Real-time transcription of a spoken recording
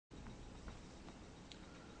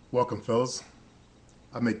Welcome, fellas.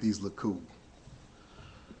 I make these look cool.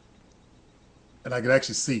 And I can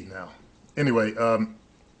actually see now. Anyway,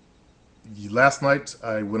 last night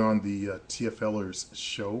I went on the TFLers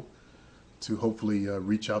show to hopefully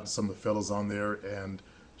reach out to some of the fellas on there and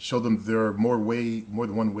show them there are more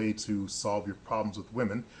than one way to solve your problems with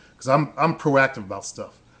women. Because I'm proactive about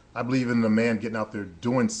stuff. I believe in a man getting out there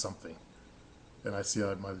doing something. And I see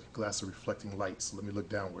my glass of reflecting light, so let me look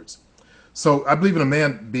downwards. So I believe in a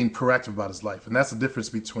man being proactive about his life, and that's the difference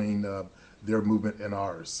between their movement and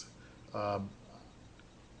ours. Uh,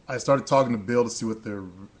 I started talking to Bill to see what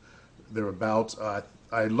they're about.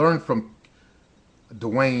 I learned from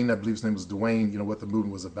Dwayne, I believe his name was Dwayne, what the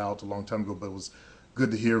movement was about a long time ago, but it was good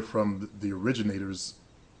to hear from the originators'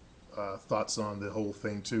 thoughts on the whole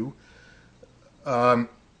thing too. Um,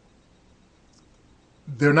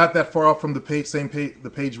 they're not that far off from the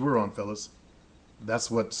page we're on, fellas. That's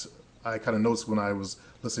what I kind of noticed when I was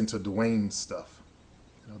listening to Dwayne's stuff.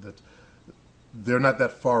 That they're not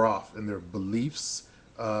that far off in their beliefs.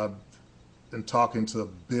 Uh, and talking to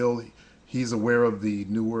Bill, he's aware of the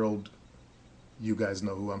New World. You guys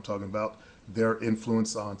know who I'm talking about. Their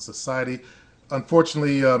influence on society.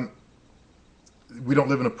 Unfortunately, we don't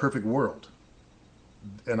live in a perfect world,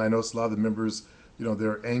 and I notice a lot of the members,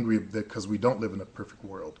 they're angry because we don't live in a perfect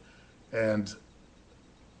world. And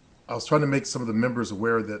I was trying to make some of the members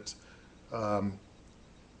aware that, um,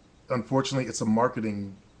 unfortunately, it's a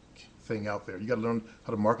marketing thing out there. You got to learn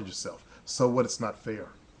how to market yourself. So what? It's not fair.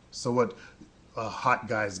 So what? Hot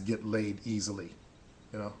guys get laid easily.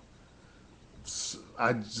 You know,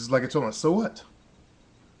 I just like I told them. So what?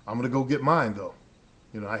 I'm gonna go get mine though.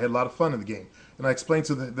 I had a lot of fun in the game, and I explained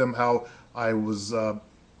to them how I was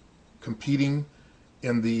competing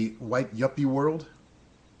in the white yuppie world,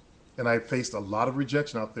 and I faced a lot of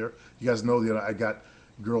rejection out there. You guys know that I got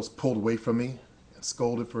girls pulled away from me and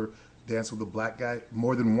scolded for dancing with a black guy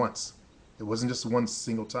more than once. It wasn't just one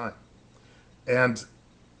single time, and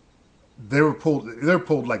they were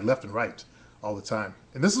pulled like left and right all the time.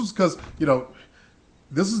 And this was because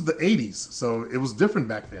this is the '80s, so it was different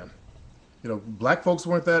back then. Black folks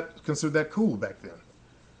weren't that considered that cool back then,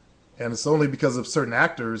 and it's only because of certain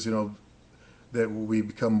actors, that we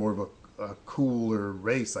become more of a cooler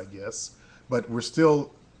race, I guess. But we're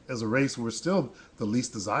still, as a race, we're still the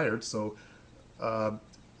least desired. So uh,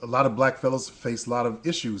 a lot of black fellas face a lot of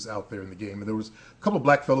issues out there in the game. And there was a couple of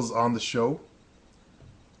black fellas on the show.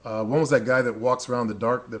 One was that guy that walks around in the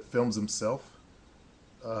dark that films himself,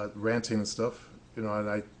 ranting and stuff. And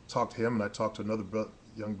I talked to him, and I talked to another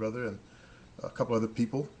young brother and a couple other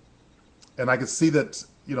people. And I could see that,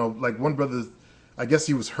 like one brother, I guess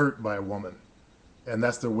he was hurt by a woman, and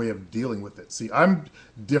that's their way of dealing with it. See, I'm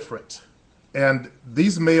different. And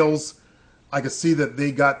these males, I could see that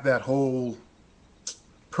they got that whole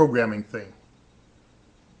programming thing.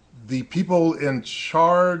 The people in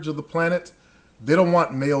charge of the planet, they don't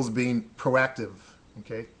want males being proactive,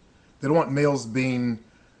 okay? They don't want males being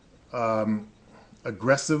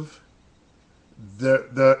aggressive.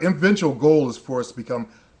 The eventual goal is for us to become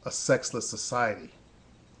a sexless society.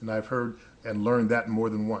 And I've heard and learned that more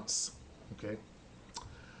than once, okay?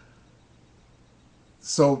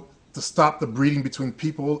 So to stop the breeding between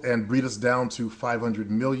people and breed us down to 500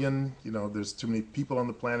 million, there's too many people on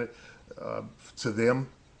the planet to them,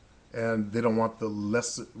 and they don't want the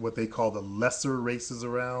lesser, what they call the lesser races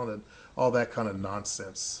around, and all that kind of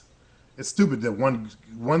nonsense. It's stupid that one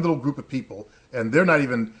little group of people, and they're not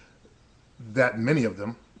even that many of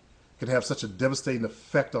them, can have such a devastating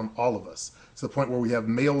effect on all of us, to the point where we have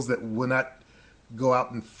males that will not go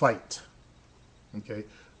out and fight. Okay,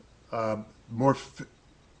 uh, more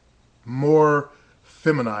more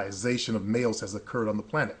feminization of males has occurred on the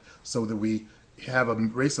planet, so that we have a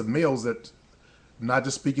race of males that, not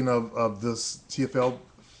just speaking of this TFL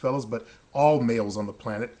fellows, but all males on the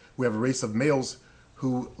planet. We have a race of males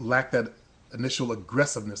who lack that initial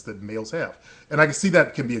aggressiveness that males have. And I can see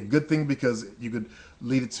that can be a good thing, because you could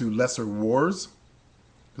lead it to lesser wars,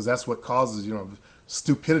 because that's what causes,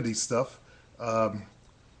 stupidity stuff.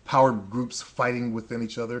 Power groups fighting within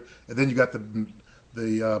each other. And then you got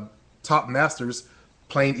the top masters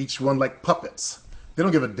playing each one like puppets. They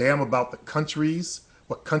don't give a damn about the countries,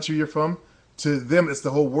 what country you're from. To them, it's the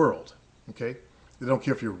whole world, okay? They don't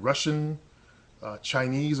care if you're Russian,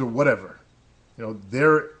 Chinese, or whatever.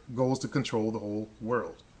 Their goal is to control the whole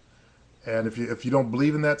world. And if you don't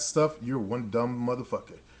believe in that stuff, you're one dumb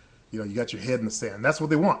motherfucker. You got your head in the sand. That's what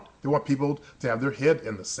they want. They want people to have their head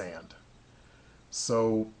in the sand.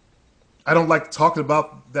 So I don't like talking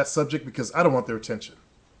about that subject, because I don't want their attention.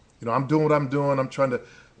 I'm doing what I'm doing. I'm trying to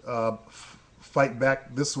fight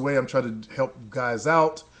back this way. I'm trying to help guys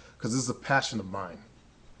out. because this is a passion of mine.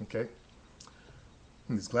 Okay,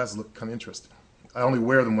 and these glasses look kind of interesting. I only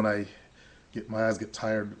wear them when my eyes get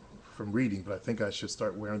tired from reading, but I think I should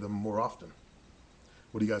start wearing them more often.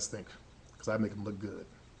 What do you guys think? Because I make them look good.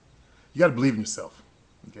 You got to believe in yourself,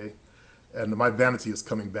 okay? And my vanity is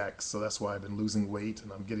coming back, so that's why I've been losing weight,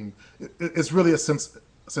 and I'm getting. It's really a sense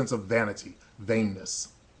of vanity, vainness,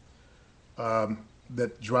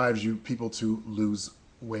 that drives people to lose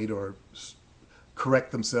weight or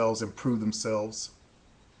correct themselves, improve themselves.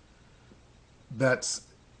 That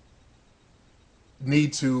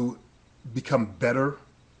need to become better.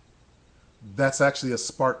 That's actually a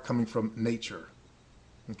spark coming from nature.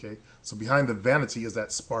 Okay, so behind the vanity is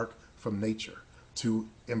that spark from nature to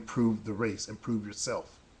improve the race, improve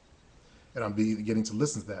yourself. And I'm beginning to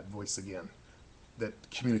listen to that voice again that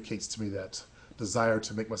communicates to me that desire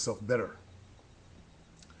to make myself better.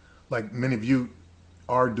 Like many of you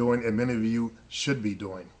are doing and many of you should be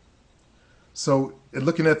doing. So in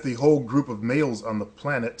looking at the whole group of males on the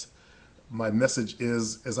planet, my message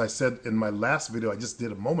is, as I said in my last video I just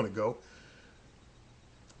did a moment ago,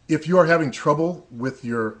 if you are having trouble with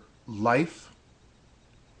your life,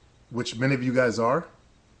 which many of you guys are,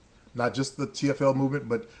 not just the TFL movement,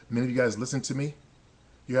 but many of you guys listen to me,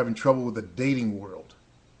 you're having trouble with the dating world,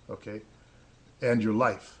 okay, and your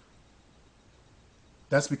life.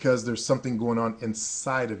 That's because there's something going on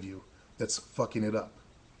inside of you that's fucking it up,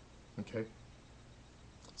 okay?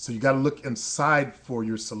 So you got to look inside for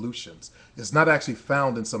your solutions. It's not actually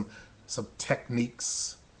found in some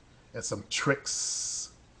techniques and some tricks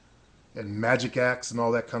and magic acts and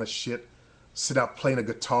all that kind of shit. Sit out playing a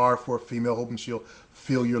guitar for a female, hoping she'll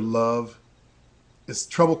feel your love. It's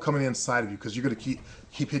trouble coming inside of you because you're going to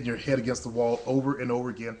keep hitting your head against the wall over and over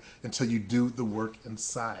again until you do the work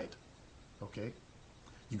inside, okay?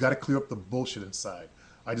 You got to clear up the bullshit inside.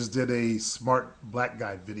 I just did a smart black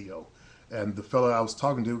guy video, and the fellow I was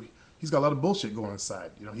talking to, he's got a lot of bullshit going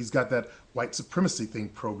inside. You know, he's got that white supremacy thing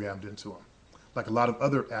programmed into him, like a lot of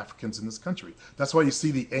other Africans in this country. That's why you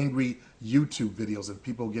see the angry YouTube videos and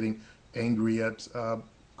people getting angry at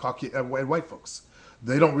white folks.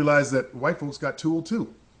 They don't realize that white folks got tooled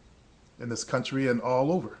too in this country and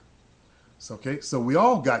all over. So, okay, so we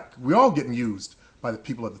all getting used by the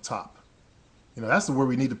people at the top. You know, that's the word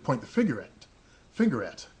we need to point the finger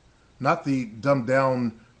at, not the dumbed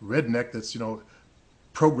down redneck that's, you know,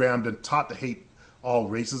 programmed and taught to hate all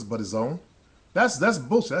races but his own. That's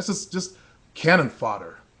bullshit. That's just cannon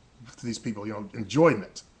fodder to these people, you know,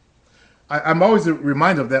 enjoyment. I'm always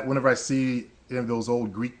reminded of that whenever I see in those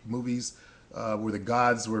old Greek movies where the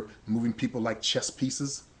gods were moving people like chess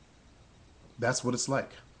pieces. That's what it's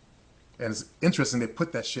like. And it's interesting they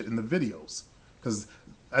put that shit in the videos, because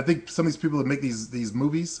I think some of these people that make these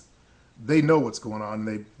movies, they know what's going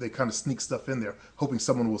on. They kind of sneak stuff in there, hoping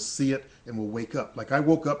someone will see it and will wake up. Like I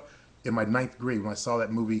woke up in my 9th grade when I saw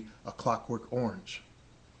that movie, A Clockwork Orange.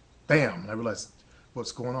 Bam! And I realized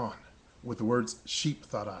what's going on with the words sheep,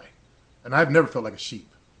 thought I. And I've never felt like a sheep.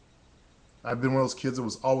 I've been one of those kids that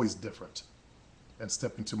was always different and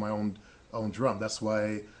stepping to my own drum. That's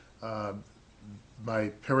why my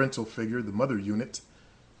parental figure, the mother unit,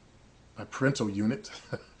 my parental unit,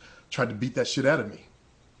 tried to beat that shit out of me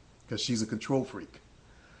because she's a control freak.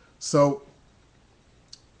 So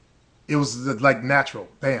it was like natural.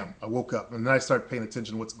 Bam, I woke up. And then I started paying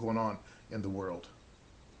attention to what's going on in the world.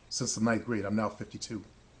 Since the 9th grade, I'm now 52.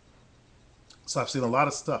 So I've seen a lot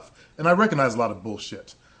of stuff. And I recognize a lot of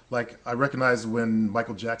bullshit. Like I recognize when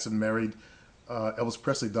Michael Jackson married Elvis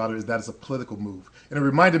Presley's daughter, that is a political move. And it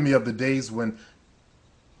reminded me of the days when,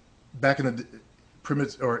 back in the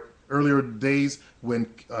primitive or earlier days, when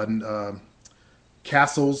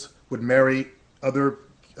castles would marry other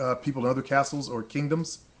people in other castles or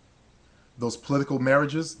kingdoms. Those political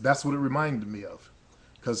marriages, that's what it reminded me of,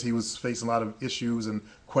 because he was facing a lot of issues and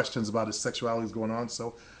questions about his sexuality going on.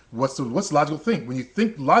 So what's the logical thing? When you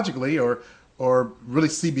think logically or really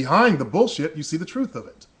see behind the bullshit, you see the truth of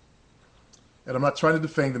it. And I'm not trying to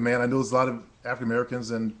defame the man. I know there's a lot of African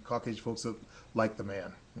Americans and Caucasian folks that like the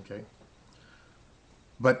man, okay?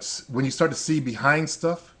 But when you start to see behind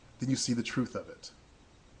stuff, then you see the truth of it,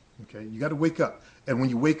 okay? You got to wake up. And when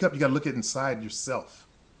you wake up, you got to look at inside yourself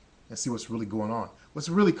and see what's really going on. What's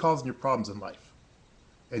really causing your problems in life.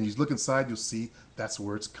 And you look inside, you'll see that's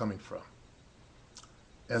where it's coming from.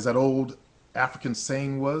 As that old African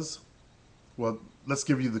saying was, well, let's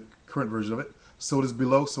give you the current version of it. So it is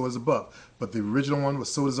below, so it is above. But the original one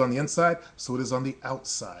was so it is on the inside, so it is on the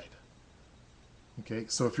outside. Okay,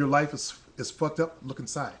 so if your life is fucked up, look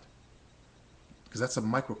inside. Because that's a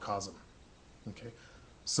microcosm. Okay,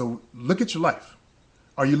 so look at your life.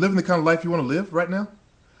 Are you living the kind of life you want to live right now?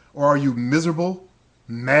 Or are you miserable,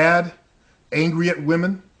 mad, angry at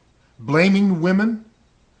women, blaming women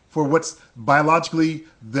for what's biologically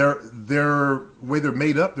their way they're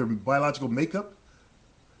made up, their biological makeup,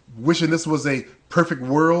 wishing this was a perfect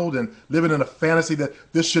world and living in a fantasy that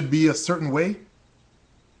this should be a certain way?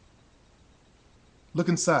 Look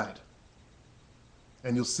inside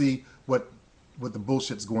and you'll see what the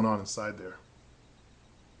bullshit's going on inside there.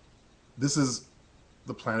 This is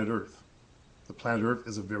the planet Earth. The planet Earth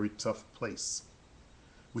is a very tough place.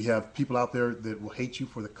 We have people out there that will hate you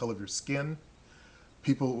for the color of your skin.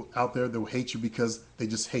 People out there that will hate you because they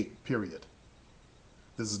just hate, period.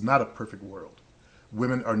 This is not a perfect world.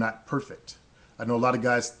 Women are not perfect. I know a lot of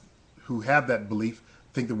guys who have that belief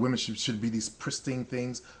think that women should be these pristine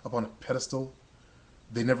things up on a pedestal.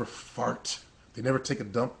 They never fart. They never take a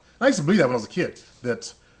dump. I used to believe that when I was a kid,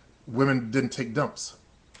 that women didn't take dumps.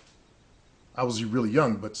 I was really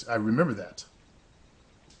young, but I remember that.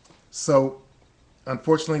 So,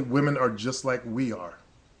 unfortunately, women are just like we are.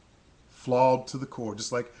 Flawed to the core,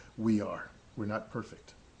 just like we are. We're not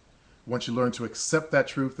perfect. Once you learn to accept that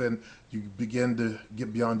truth, then you begin to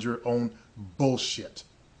get beyond your own bullshit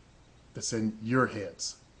that's in your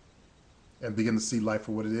heads and begin to see life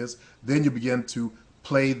for what it is. Then you begin to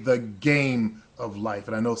play the game of life.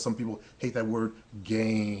 And I know some people hate that word,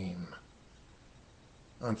 game.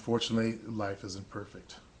 Unfortunately, life isn't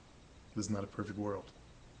perfect. This is not a perfect world.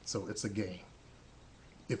 So it's a game.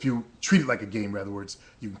 If you treat it like a game, in other words,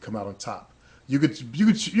 you can come out on top. You could treat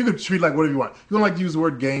it like whatever you want. You don't like to use the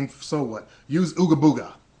word game, so what? Use Ooga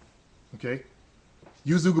Booga. Okay?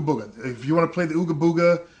 Use Ooga Booga. If you want to play the Ooga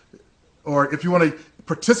Booga, or if you want to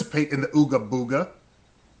participate in the Ooga Booga,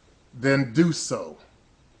 then do so.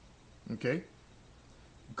 Okay?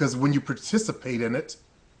 Because when you participate in it,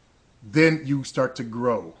 then you start to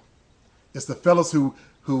grow. It's the fellows who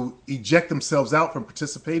eject themselves out from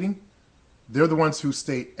participating. They're the ones who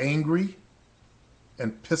stay angry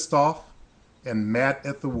and pissed off and mad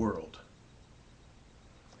at the world.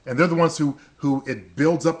 And they're the ones who it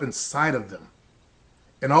builds up inside of them.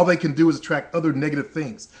 And all they can do is attract other negative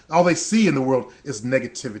things. All they see in the world is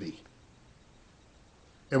negativity.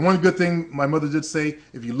 And one good thing my mother did say,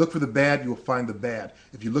 if you look for the bad, you'll find the bad.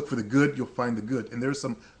 If you look for the good, you'll find the good. And there's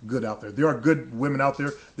some good out there. There are good women out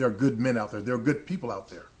there. There are good men out there. There are good people out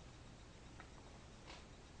there.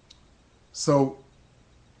 So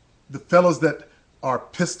the fellows that are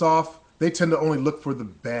pissed off, they tend to only look for the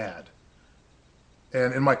bad.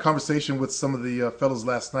 And in my conversation with some of the fellows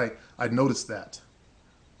last night, I noticed that.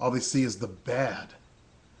 All they see is the bad.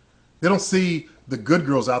 They don't see the good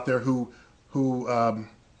girls out there who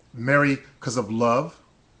marry because of love.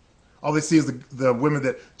 All they see is the women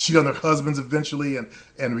that cheat on their husbands eventually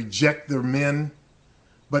and reject their men.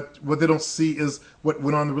 But what they don't see is what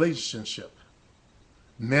went on in the relationship.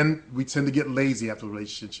 Men, we tend to get lazy after a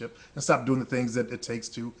relationship and stop doing the things that it takes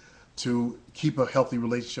to keep a healthy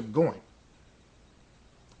relationship going.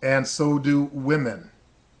 And so do women.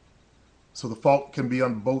 So the fault can be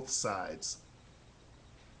on both sides.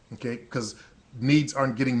 Okay? Because needs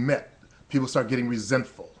aren't getting met. People start getting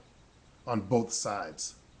resentful on both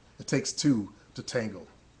sides. It takes two to tangle.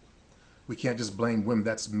 We can't just blame women.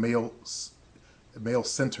 That's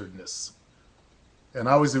male-centeredness. And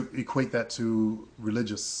I always equate that to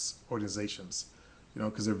religious organizations, you know,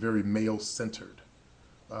 because they're very male-centered.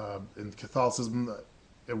 In Catholicism,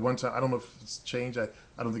 at one time, I don't know if it's changed. I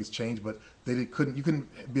don't think it's changed, but you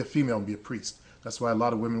couldn't be a female and be a priest. That's why a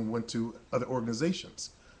lot of women went to other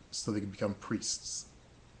organizations so they could become priests.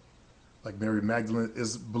 Like Mary Magdalene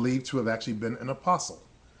is believed to have actually been an apostle,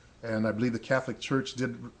 and I believe the Catholic Church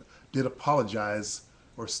did apologize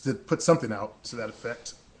or did put something out to that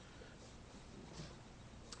effect.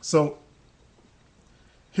 So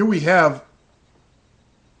here we have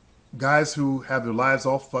guys who have their lives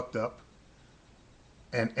all fucked up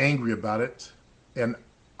and angry about it. And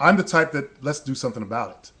I'm the type that, let's do something about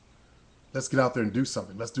it. Let's get out there and do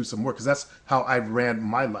something. Let's do some work. Because that's how I ran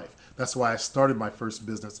my life. That's why I started my first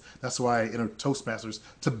business. That's why I entered Toastmasters,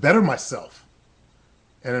 to better myself.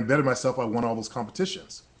 And in better myself, I won all those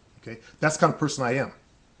competitions. Okay, that's the kind of person I am.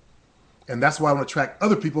 And that's why I want to attract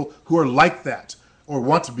other people who are like that or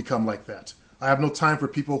want to become like that. I have no time for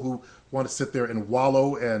people who want to sit there and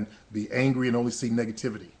wallow and be angry and only see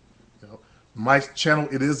negativity. You know, my channel,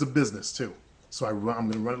 it is a business too. So I'm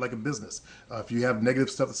going to run it like a business. If you have negative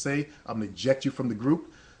stuff to say, I'm going to eject you from the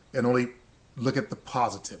group and only look at the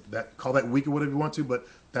positive. Call that weak or whatever you want to, but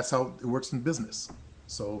that's how it works in business.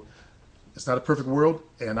 So it's not a perfect world,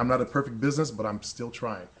 and I'm not a perfect business, but I'm still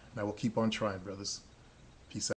trying. And I will keep on trying, brothers. Peace out.